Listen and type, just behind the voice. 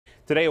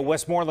Today, a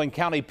Westmoreland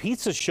County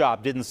pizza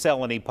shop didn't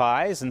sell any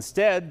pies.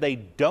 Instead, they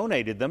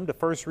donated them to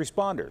first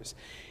responders.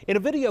 In a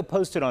video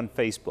posted on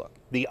Facebook,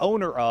 the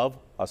owner of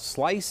A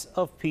Slice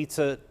of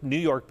Pizza, New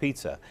York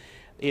Pizza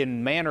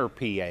in Manor,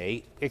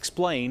 PA,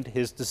 explained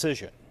his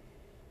decision.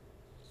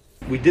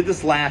 We did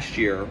this last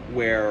year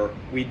where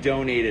we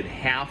donated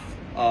half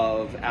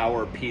of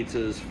our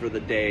pizzas for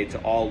the day to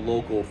all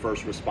local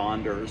first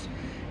responders.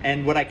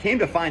 And what I came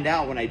to find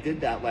out when I did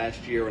that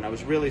last year, and I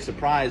was really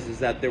surprised, is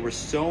that there were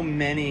so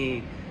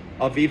many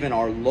of even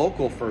our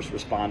local first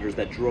responders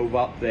that drove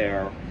up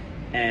there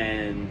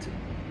and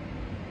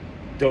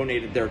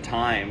donated their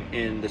time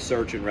in the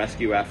search and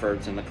rescue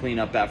efforts and the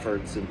cleanup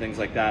efforts and things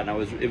like that.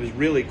 And it was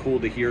really cool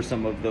to hear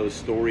some of those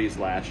stories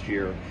last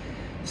year.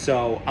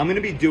 So I'm going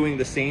to be doing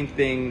the same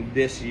thing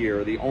this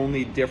year. The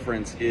only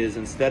difference is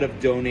instead of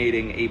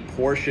donating a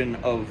portion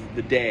of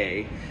the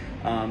day,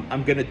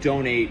 I'm going to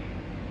donate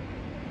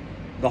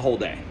the whole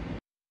day.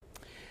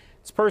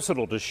 It's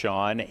personal to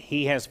Sean.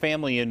 He has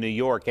family in New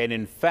York and,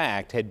 in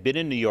fact, had been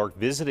in New York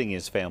visiting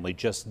his family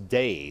just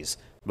days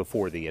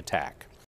before the attack.